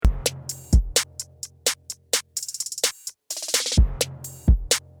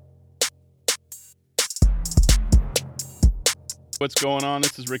What's going on?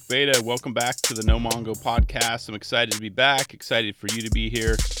 This is Rick Beta. Welcome back to the No Mongo podcast. I'm excited to be back, excited for you to be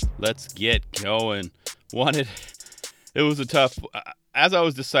here. Let's get going. It was a tough, as I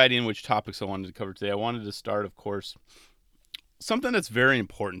was deciding which topics I wanted to cover today, I wanted to start, of course, something that's very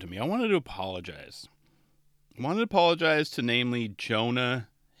important to me. I wanted to apologize. I wanted to apologize to namely Jonah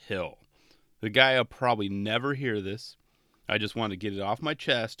Hill. The guy will probably never hear this. I just wanted to get it off my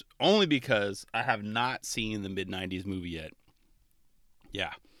chest, only because I have not seen the mid-90s movie yet.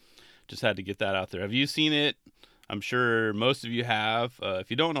 Yeah, just had to get that out there. Have you seen it? I'm sure most of you have.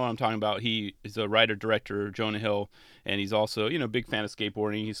 If you don't know what I'm talking about, he is a writer-director, Jonah Hill, and he's also, big fan of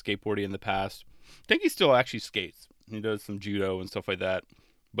skateboarding. He's skateboarded in the past. I think he still actually skates. He does some judo and stuff like that.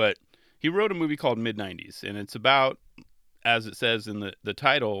 But he wrote a movie called Mid-90s, and it's about, as it says in the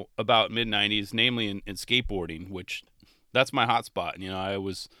title, about mid-90s, namely in skateboarding, which that's my hot spot. I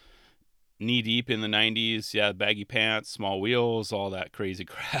was knee-deep in the 90s, baggy pants, small wheels, all that crazy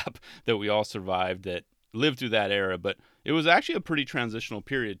crap that we all survived that lived through that era. But it was actually a pretty transitional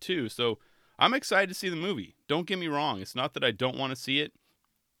period, too. So I'm excited to see the movie. Don't get me wrong. It's not that I don't want to see it.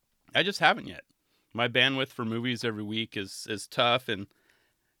 I just haven't yet. My bandwidth for movies every week is tough, and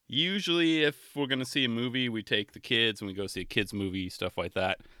usually if we're going to see a movie, we take the kids and we go see a kids movie, stuff like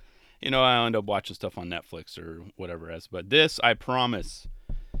that. I end up watching stuff on Netflix or whatever else. But this, I promise,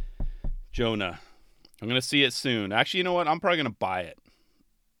 Jonah, I'm going to see it soon. Actually, you know what? I'm probably going to buy it.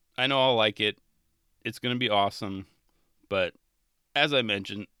 I know I'll like it. It's going to be awesome. But as I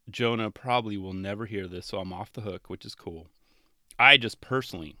mentioned, Jonah probably will never hear this, so I'm off the hook, which is cool. I just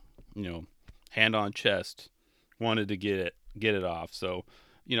personally, hand on chest, wanted to get it off. So,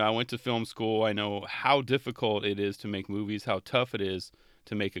 I went to film school. I know how difficult it is to make movies, how tough it is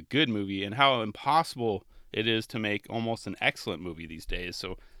to make a good movie, and how impossible it is to make almost an excellent movie these days.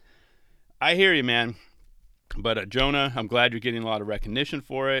 So I hear you, man. But Jonah, I'm glad you're getting a lot of recognition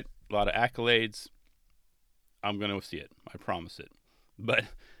for it, a lot of accolades. I'm going to see it. I promise it. But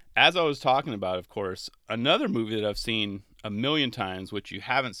as I was talking about, of course, another movie that I've seen a million times, which you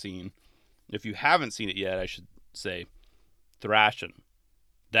haven't seen, if you haven't seen it yet, I should say, Thrashin'.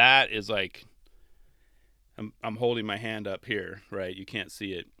 That is like, I'm holding my hand up here, right? You can't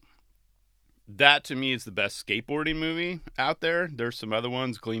see it. That, to me, is the best skateboarding movie out there. There's some other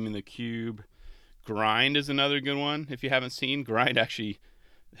ones, Gleaming the Cube. Grind is another good one, if you haven't seen. Grind, actually,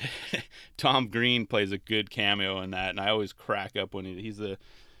 Tom Green plays a good cameo in that, and I always crack up when he's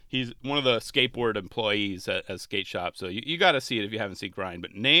one of the skateboard employees at Skate Shop. So you got to see it if you haven't seen Grind.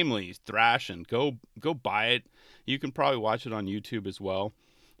 But namely, Thrashin', go buy it. You can probably watch it on YouTube as well.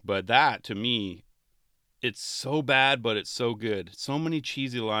 But that, to me, it's so bad, but it's so good. So many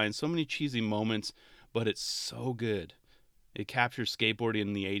cheesy lines, so many cheesy moments, but it's so good. It captures skateboarding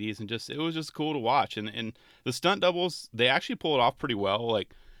in the 80s, and it was just cool to watch. And the stunt doubles, they actually pull it off pretty well.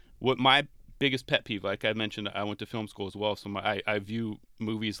 Like, what my biggest pet peeve, like I mentioned, I went to film school as well, so I view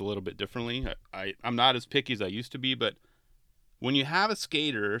movies a little bit differently. I'm not as picky as I used to be, but when you have a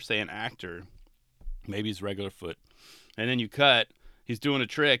skater, say an actor, maybe he's regular foot, and then you cut, he's doing a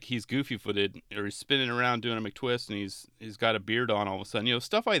trick, he's goofy footed, or he's spinning around doing a McTwist, and he's got a beard on all of a sudden.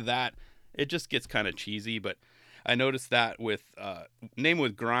 Stuff like that, it just gets kind of cheesy. But I noticed that with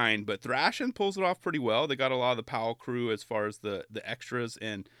Grind, but Thrashin' pulls it off pretty well. They got a lot of the Powell crew as far as the extras,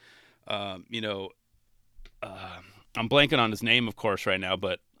 and I'm blanking on his name, of course, right now,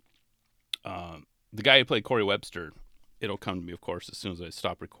 but the guy who played Corey Webster, it'll come to me, of course, as soon as I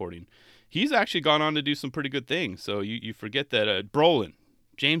stop recording. He's actually gone on to do some pretty good things. So you forget that Brolin,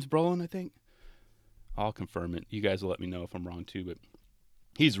 James Brolin, I think. I'll confirm it. You guys will let me know if I'm wrong too. But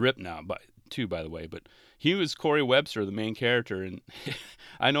he's ripped now, by the way. But he was Corey Webster, the main character. And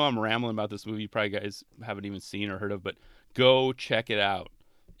I know I'm rambling about this movie. You probably guys haven't even seen or heard of, but go check it out.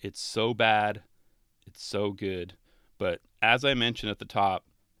 It's so bad. It's so good. But as I mentioned at the top,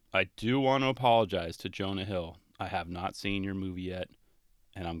 I do want to apologize to Jonah Hill. I have not seen your movie yet,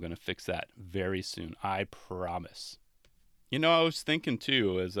 and I'm going to fix that very soon. I promise. I was thinking,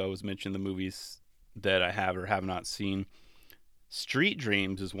 too, as I was mentioning the movies that I have or have not seen, Street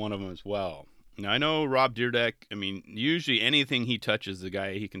Dreams is one of them as well. Now, I know Rob Dyrdek, usually anything he touches, the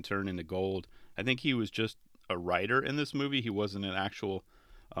guy, he can turn into gold. I think he was just a writer in this movie. He wasn't an actual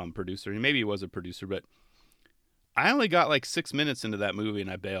producer. Maybe he was a producer, but I only got like 6 minutes into that movie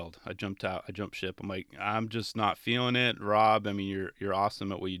and I bailed. I jumped out. I jumped ship. I'm like, I'm just not feeling it, Rob. You're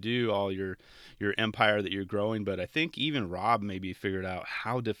awesome at what you do, all your empire that you're growing. But I think even Rob maybe figured out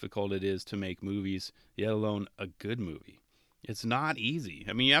how difficult it is to make movies, let alone a good movie. It's not easy.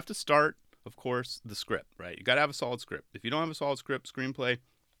 You have to start, of course, the script, right? You got to have a solid script. If you don't have a solid script, screenplay,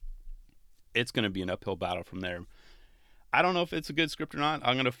 it's going to be an uphill battle from there. I don't know if it's a good script or not.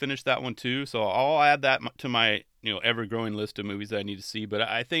 I'm gonna finish that one too, so I'll add that to my ever growing list of movies that I need to see. But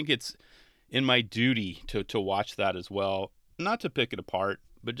I think it's in my duty to watch that as well, not to pick it apart,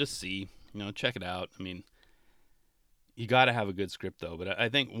 but just see, check it out. I mean, you got to have a good script though. But I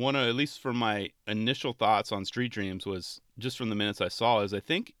think one of, at least for my initial thoughts on Street Dreams, was just from the minutes I saw, is I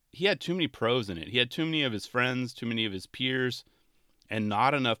think he had too many pros in it. He had too many of his friends, too many of his peers, and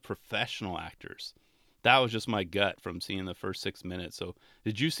not enough professional actors. That was just my gut from seeing the first 6 minutes. So,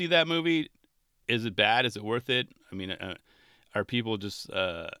 did you see that movie? Is it bad? Is it worth it? I mean, are people just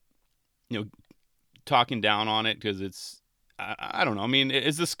talking down on it because it's I don't know. I mean,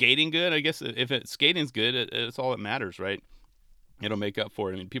 is the skating good? I guess if skating's good, it's all that matters, right? It'll make up for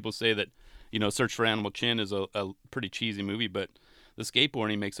it. I mean, people say that Search for Animal Chin is a pretty cheesy movie, but the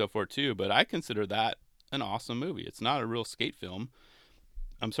skateboarding makes up for it too. But I consider that an awesome movie. It's not a real skate film.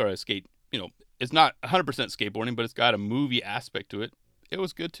 I'm sorry, a skate. It's not 100% skateboarding, but it's got a movie aspect to it. It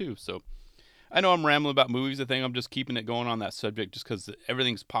was good too. So I know I'm rambling about movies. I think I'm just keeping it going on that subject just because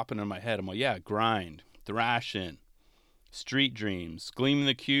everything's popping in my head. I'm like, yeah, Grind, Thrashin', Street Dreams, Gleaming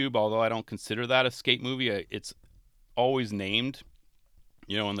the Cube, although I don't consider that a skate movie. It's always named,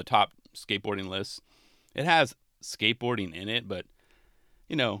 on the top skateboarding lists. It has skateboarding in it, but,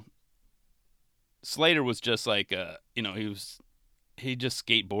 Slater was just like, he just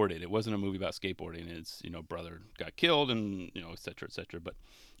skateboarded. It wasn't a movie about skateboarding. His, brother got killed and, et cetera, et cetera. But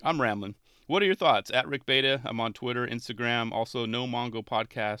I'm rambling. What are your thoughts? At Rick Beta. I'm on Twitter, Instagram, also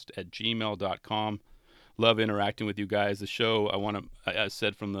nomongopodcast@gmail.com. Love interacting with you guys. The show, I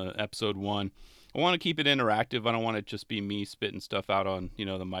said from the episode 1, I want to keep it interactive. I don't want it just be me spitting stuff out on,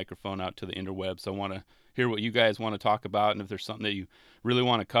 the microphone out to the interwebs. I want to hear what you guys want to talk about, and if there's something that you really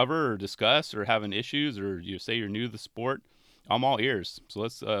want to cover or discuss or having issues, or you say you're new to the sport, I'm all ears. So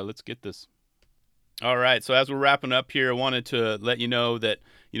let's get this. All right. So as we're wrapping up here, I wanted to let you know that,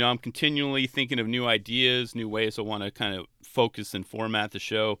 I'm continually thinking of new ideas, new ways I want to kind of focus and format the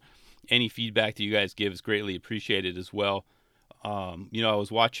show. Any feedback that you guys give is greatly appreciated as well. I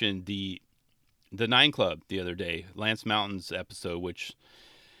was watching the Nine Club the other day, Lance Mountain's episode, which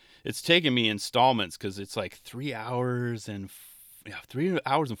it's taken me installments because it's like 3 hours and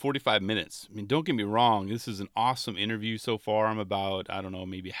 45 minutes. I mean, don't get me wrong. This is an awesome interview so far. I'm about, I don't know,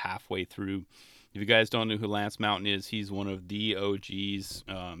 maybe halfway through. If you guys don't know who Lance Mountain is, he's one of the OGs.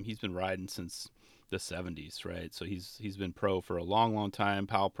 He's been riding since the 70s, right? So he's been pro for a long, long time.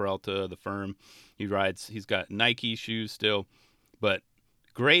 Powell Peralta, the firm. He's got Nike shoes still. But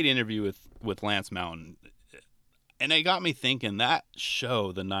great interview with Lance Mountain. And it got me thinking, that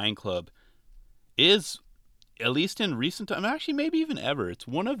show, the Nine Club, is, at least in recent time, actually maybe even ever, it's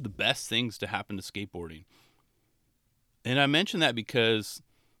one of the best things to happen to skateboarding. And I mention that because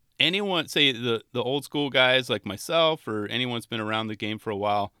anyone, say the old school guys like myself, or anyone that's been around the game for a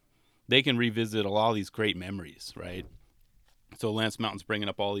while, they can revisit a lot of these great memories, right? So Lance Mountain's bringing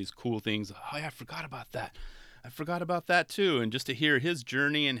up all these cool things. Oh yeah, I forgot about that. I forgot about that too. And just to hear his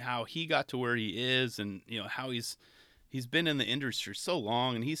journey and how he got to where he is, and how he's been in the industry so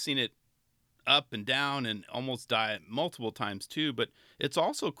long, and he's seen it up and down and almost die multiple times too. But it's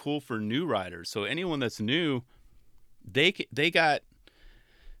also cool for new riders. So anyone that's new, they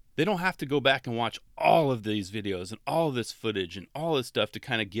don't have to go back and watch all of these videos and all of this footage and all this stuff to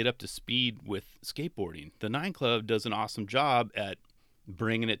kind of get up to speed with skateboarding. The Nine Club does an awesome job at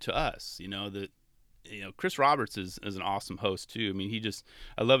bringing it to us. Chris Roberts is an awesome host too. I mean,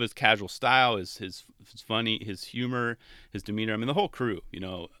 I love his casual style, his funny, his humor, his demeanor. I mean, the whole crew,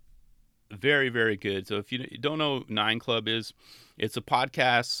 very, very good. So if you don't know what Nine Club is, it's a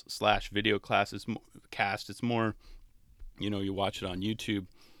podcast / video class. It's more, you watch it on YouTube,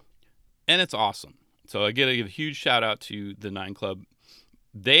 and it's awesome. So I got to give a huge shout out to the Nine Club.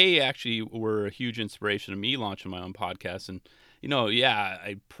 They actually were a huge inspiration to me launching my own podcast. And,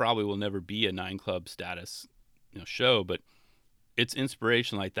 I probably will never be a Nine Club status, show, but it's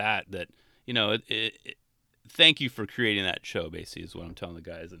inspiration like that, thank you for creating that show, basically, is what I'm telling the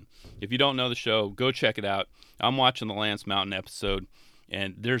guys. And if you don't know the show, go check it out. I'm watching the Lance Mountain episode,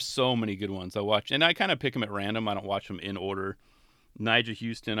 and there's so many good ones I watch. And I kind of pick them at random. I don't watch them in order. Nigel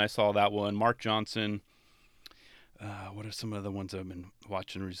Houston, I saw that one. Mark Johnson. What are some of the ones I've been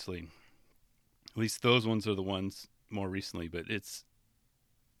watching recently? At least those ones are the ones more recently, but it's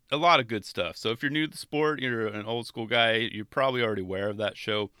a lot of good stuff. So if you're new to the sport, you're an old school guy, you're probably already aware of that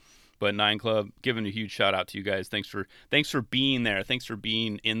show. But Nine Club, giving a huge shout out to you guys. Thanks for being there. Thanks for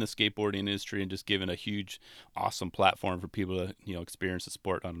being in the skateboarding industry and just giving a huge, awesome platform for people to experience the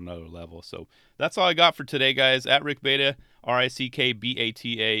sport on another level. So that's all I got for today, guys. At Rick Beta,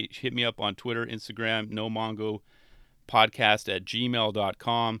 RickBata. Hit me up on Twitter, Instagram, No Mongo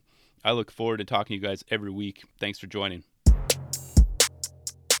podcast@gmail.com. I look forward to talking to you guys every week. Thanks for joining.